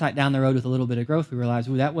 In hindsight, down the road with a little bit of growth, we realize,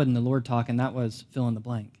 that wasn't the Lord talking, that was fill in the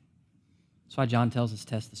blank. That's why John tells us,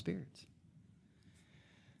 test the spirits.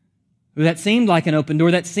 That seemed like an open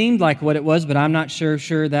door. That seemed like what it was, but I'm not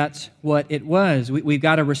sure that's what it was. We've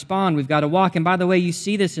got to respond. We've got to walk. And by the way, you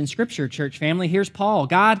see this in Scripture, church family. Here's Paul.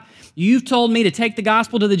 God, you've told me to take the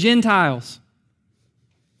gospel to the Gentiles.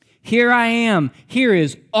 Here I am. Here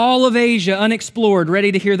is all of Asia unexplored,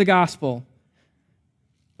 ready to hear the gospel.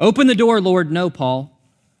 Open the door, Lord. No, Paul.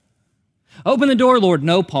 Open the door, Lord.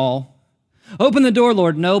 No, Paul. Open the door,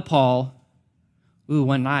 Lord. No, Paul. Ooh,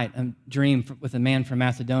 one night, a dream with a man from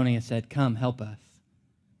Macedonia said, come, help us.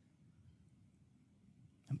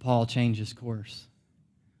 And Paul changed his course.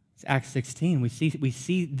 It's Acts 16. We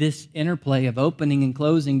see this interplay of opening and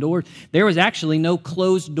closing doors. There was actually no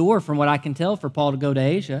closed door, from what I can tell, for Paul to go to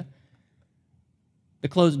Asia. The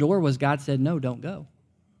closed door was God said, no, don't go.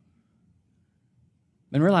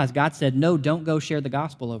 And realize God said, no, don't go share the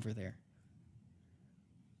gospel over there.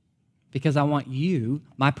 Because I want you,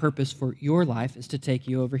 my purpose for your life is to take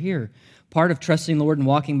you over here. Part of trusting the Lord and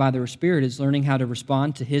walking by the Spirit is learning how to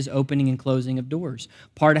respond to His opening and closing of doors.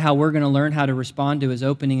 Part of how we're going to learn how to respond to His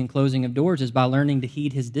opening and closing of doors is by learning to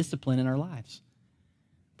heed His discipline in our lives.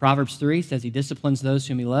 Proverbs 3 says He disciplines those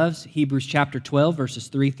whom He loves. Hebrews chapter 12, verses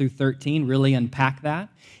 3 through 13 really unpack that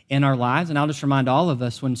in our lives. And I'll just remind all of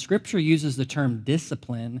us, when Scripture uses the term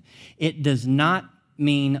discipline, it does not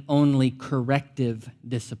mean only corrective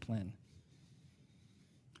discipline.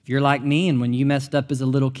 If you're like me and when you messed up as a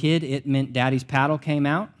little kid, it meant daddy's paddle came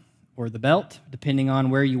out or the belt, depending on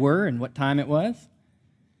where you were and what time it was.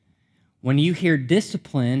 When you hear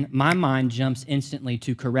discipline, my mind jumps instantly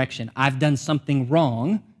to correction. I've done something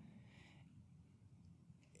wrong,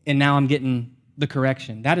 and now I'm getting the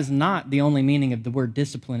correction. That is not the only meaning of the word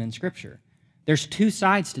discipline in Scripture. There's 2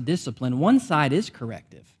 sides to discipline. One side is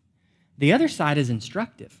corrective. The other side is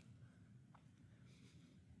instructive.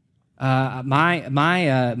 My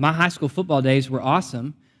high school football days were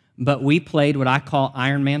awesome, but we played what I call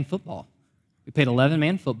Iron Man football. We played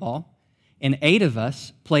 11-man football, and 8 of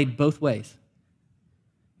us played both ways.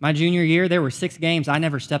 My junior year, there were 6 games I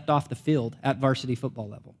never stepped off the field at varsity football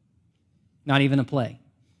level, not even a play.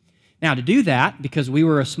 Now, to do that, because we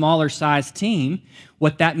were a smaller sized team,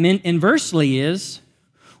 what that meant inversely is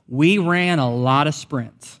we ran a lot of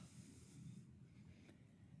sprints.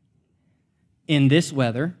 In this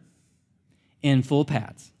weather, in full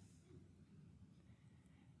pads.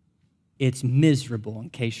 It's miserable,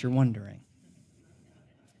 in case you're wondering.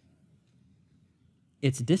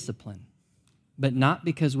 It's discipline, but not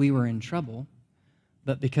because we were in trouble,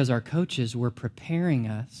 but because our coaches were preparing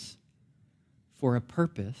us for a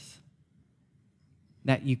purpose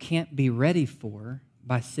that you can't be ready for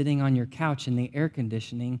by sitting on your couch in the air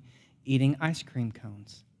conditioning eating ice cream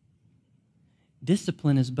cones.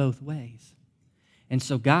 Discipline is both ways. And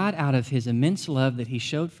so God, out of His immense love that He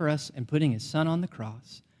showed for us in putting His Son on the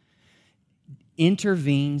cross,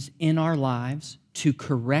 intervenes in our lives to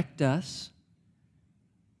correct us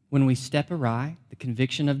when we step awry, the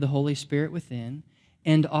conviction of the Holy Spirit within,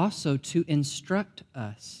 and also to instruct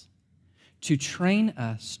us, to train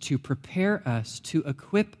us, to prepare us, to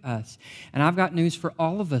equip us. And I've got news for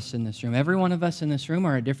all of us in this room. Every one of us in this room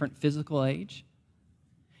are a different physical age.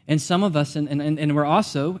 And some of us, and we're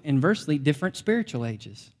also, inversely, different spiritual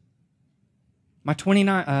ages. My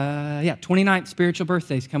 29th spiritual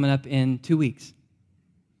birthday is coming up in 2 weeks,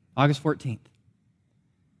 August 14th.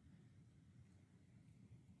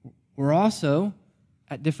 We're also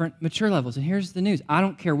at different mature levels. And here's the news. I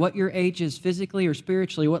don't care what your age is physically or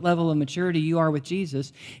spiritually, what level of maturity you are with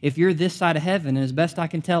Jesus, if you're this side of heaven, and as best I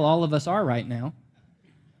can tell, all of us are right now,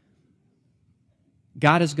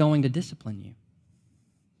 God is going to discipline you.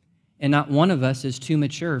 And not one of us is too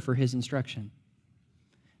mature for his instruction.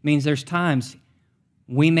 It means there's times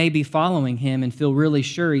we may be following him and feel really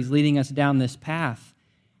sure he's leading us down this path,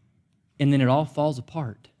 and then it all falls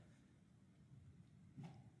apart.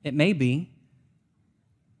 It may be,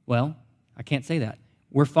 well, I can't say that.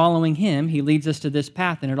 We're following him, he leads us to this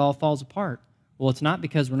path, and it all falls apart. Well, it's not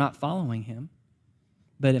because we're not following him,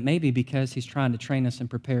 but it may be because he's trying to train us and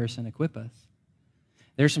prepare us and equip us.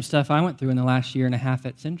 There's some stuff I went through in the last year and a half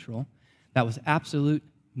at Central that was absolute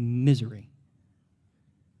misery.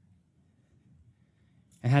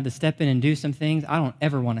 I had to step in and do some things I don't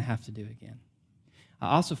ever want to have to do again.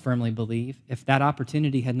 I also firmly believe if that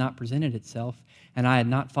opportunity had not presented itself and I had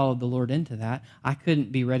not followed the Lord into that, I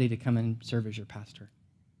couldn't be ready to come and serve as your pastor.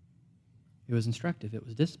 It was instructive. It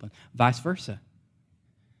was discipline. Vice versa.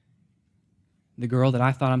 The girl that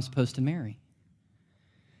I thought I'm supposed to marry.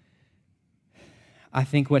 I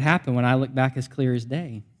think what happened when I look back is clear as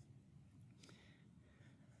day.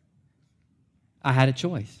 I had a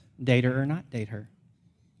choice, date her or not date her.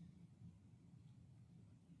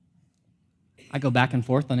 I go back and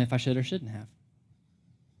forth on if I should or shouldn't have.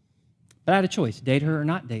 But I had a choice, date her or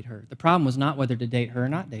not date her. The problem was not whether to date her or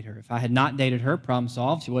not date her. If I had not dated her, problem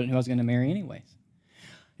solved. She wasn't who I was going to marry anyways.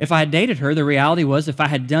 If I had dated her, the reality was if I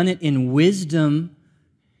had done it in wisdom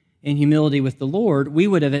and humility with the Lord, we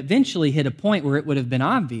would have eventually hit a point where it would have been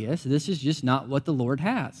obvious this is just not what the Lord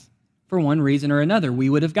has. For one reason or another, we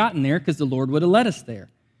would have gotten there because the Lord would have led us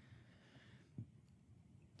there.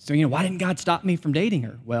 So, why didn't God stop me from dating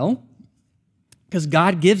her? Well, because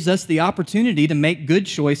God gives us the opportunity to make good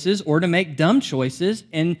choices or to make dumb choices,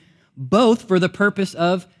 and both for the purpose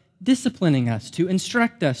of disciplining us, to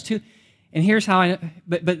instruct us, and here's how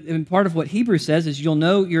but part of what Hebrews says is you'll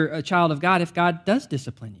know you're a child of God if God does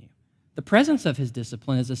discipline you. The presence of his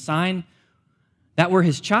discipline is a sign that we're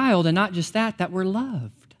his child, and not just that we're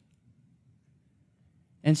loved.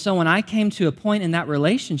 And so when I came to a point in that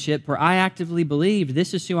relationship where I actively believed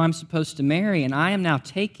this is who I'm supposed to marry, and I am now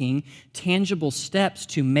taking tangible steps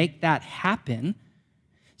to make that happen,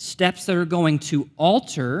 steps that are going to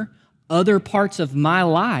alter other parts of my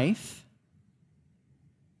life,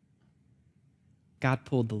 God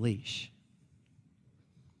pulled the leash.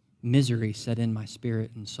 Misery set in my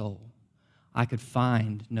spirit and soul. I could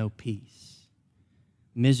find no peace.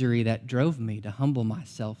 Misery that drove me to humble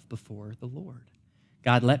myself before the Lord.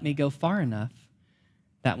 God let me go far enough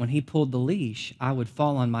that when he pulled the leash, I would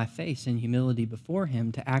fall on my face in humility before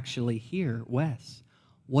him to actually hear, Wes,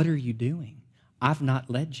 what are you doing? I've not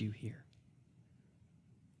led you here.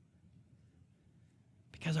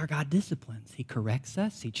 Because our God disciplines. He corrects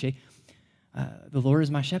us. The Lord is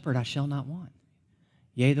my shepherd, I shall not want.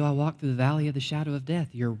 Yea, though I walk through the valley of the shadow of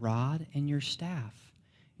death, your rod and your staff,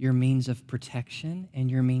 your means of protection and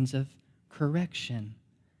your means of correction,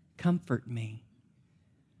 comfort me.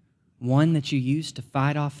 One that you use to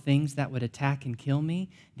fight off things that would attack and kill me,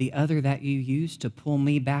 the other that you use to pull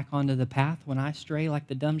me back onto the path when I stray like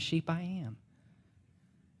the dumb sheep I am.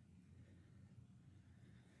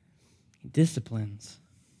 He disciplines.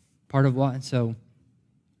 Part of what? So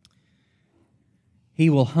he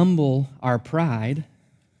will humble our pride.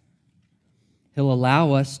 He'll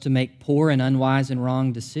allow us to make poor and unwise and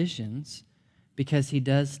wrong decisions because he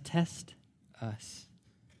does test us.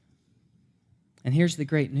 And here's the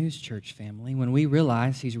great news, church family. When we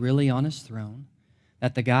realize he's really on his throne,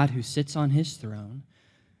 that the God who sits on his throne,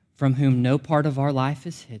 from whom no part of our life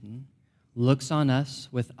is hidden, looks on us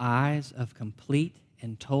with eyes of complete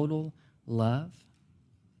and total love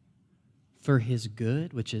for his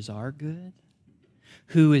good, which is our good,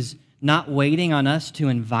 who is not waiting on us to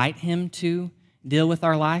invite him to deal with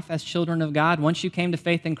our life as children of God. Once you came to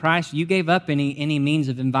faith in Christ, you gave up any means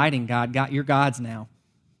of inviting God. You're God's now.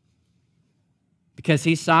 Because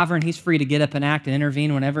he's sovereign, he's free to get up and act and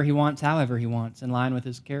intervene whenever he wants, however he wants, in line with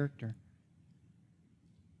his character.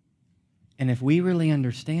 And if we really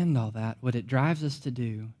understand all that, what it drives us to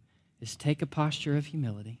do is take a posture of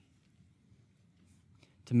humility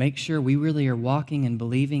to make sure we really are walking and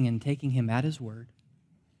believing and taking him at his word,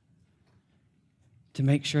 to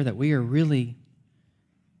make sure that we are really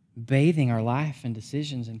bathing our life and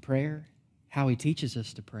decisions in prayer, how he teaches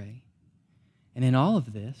us to pray. And in all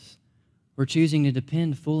of this, we're choosing to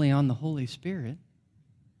depend fully on the Holy Spirit,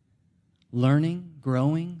 learning,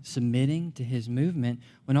 growing, submitting to his movement,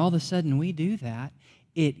 when all of a sudden we do that,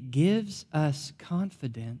 it gives us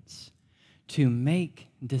confidence to make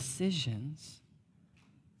decisions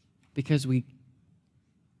because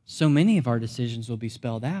so many of our decisions will be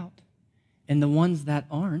spelled out. And the ones that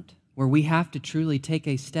aren't, where we have to truly take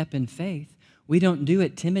a step in faith, we don't do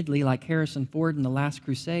it timidly like Harrison Ford in The Last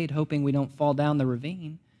Crusade, hoping we don't fall down the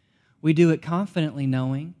ravine. We do it confidently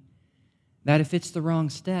knowing that if it's the wrong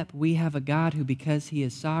step, we have a God who, because he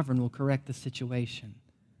is sovereign, will correct the situation.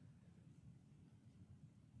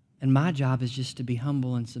 And my job is just to be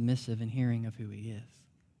humble and submissive in hearing of who he is.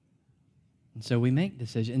 And so we make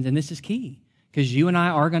decisions, and this is key, because you and I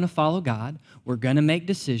are going to follow God. We're going to make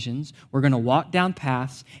decisions. We're going to walk down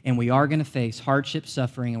paths, and we are going to face hardship,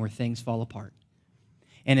 suffering, and where things fall apart.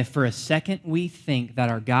 And if for a second we think that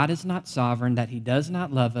our God is not sovereign, that he does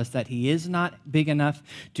not love us, that he is not big enough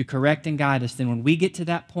to correct and guide us, then when we get to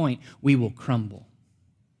that point, we will crumble.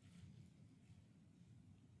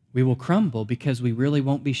 We will crumble because we really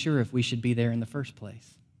won't be sure if we should be there in the first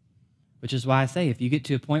place. Which is why I say, if you get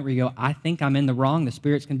to a point where you go, I think I'm in the wrong, the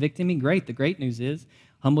Spirit's convicting me, great. The great news is,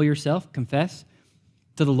 humble yourself, confess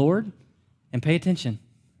to the Lord, and pay attention,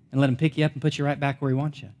 and let him pick you up and put you right back where he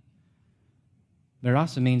wants you. But it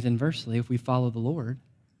also means, inversely, if we follow the Lord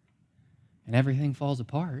and everything falls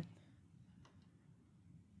apart,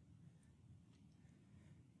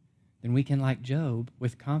 then we can, like Job,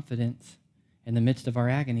 with confidence in the midst of our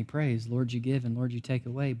agony, praise, Lord, you give and Lord, you take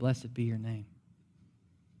away. Blessed be your name.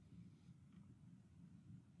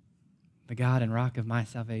 The God and rock of my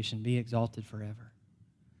salvation, be exalted forever.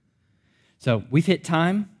 So we've hit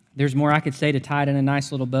time. There's more I could say to tie it in a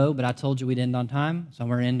nice little bow, but I told you we'd end on time, so I'm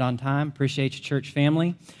going to end on time. Appreciate you, church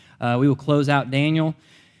family. We will close out Daniel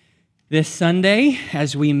this Sunday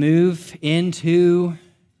as we move into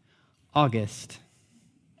August,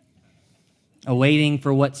 awaiting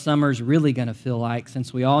for what summer's really going to feel like,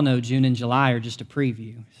 since we all know June and July are just a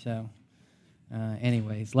preview. So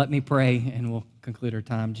anyways, let me pray, and we'll conclude our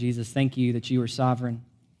time. Jesus, thank you that you are sovereign.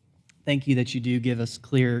 Thank you that you do give us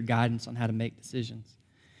clear guidance on how to make decisions.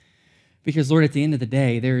 Because, Lord, at the end of the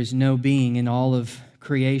day, there is no being in all of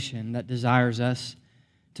creation that desires us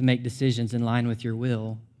to make decisions in line with your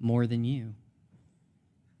will more than you.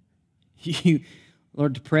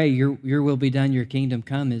 Lord, to pray your will be done, your kingdom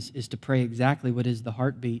come is to pray exactly what is the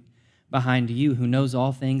heartbeat behind you, who knows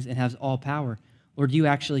all things and has all power. Lord, you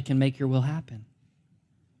actually can make your will happen.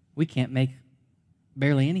 We can't make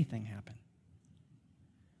barely anything happen.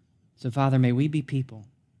 So, Father, may we be people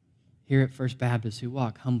here at First Baptist who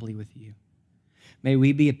walk humbly with you. May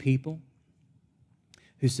we be a people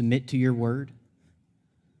who submit to your word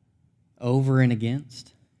over and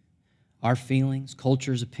against our feelings,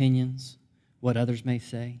 culture's opinions, what others may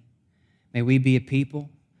say. May we be a people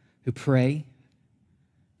who pray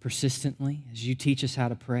persistently as you teach us how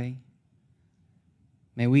to pray.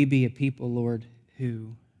 May we be a people, Lord,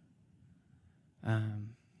 who,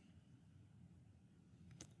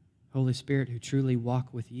 Holy Spirit, who truly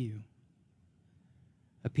walk with you.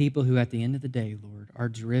 A people who at the end of the day, Lord, are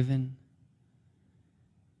driven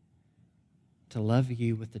to love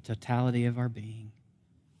you with the totality of our being.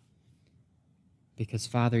 Because,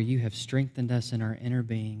 Father, you have strengthened us in our inner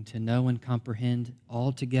being to know and comprehend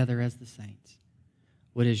all together as the saints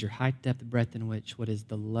what is your height, depth, breadth, and width, what is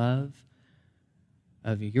the love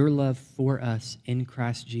of your love for us in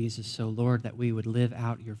Christ Jesus, so, Lord, that we would live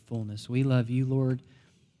out your fullness. We love you, Lord,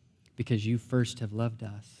 because you first have loved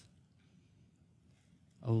us.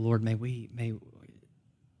 Oh, Lord, may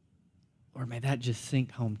that just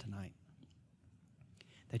sink home tonight.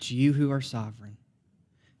 That you who are sovereign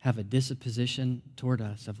have a disposition toward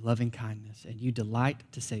us of loving kindness, and you delight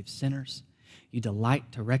to save sinners. You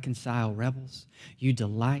delight to reconcile rebels. You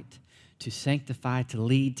delight to sanctify, to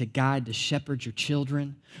lead, to guide, to shepherd your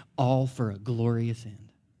children, all for a glorious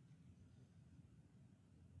end.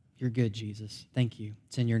 You're good, Jesus. Thank you.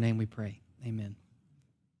 It's in your name we pray. Amen.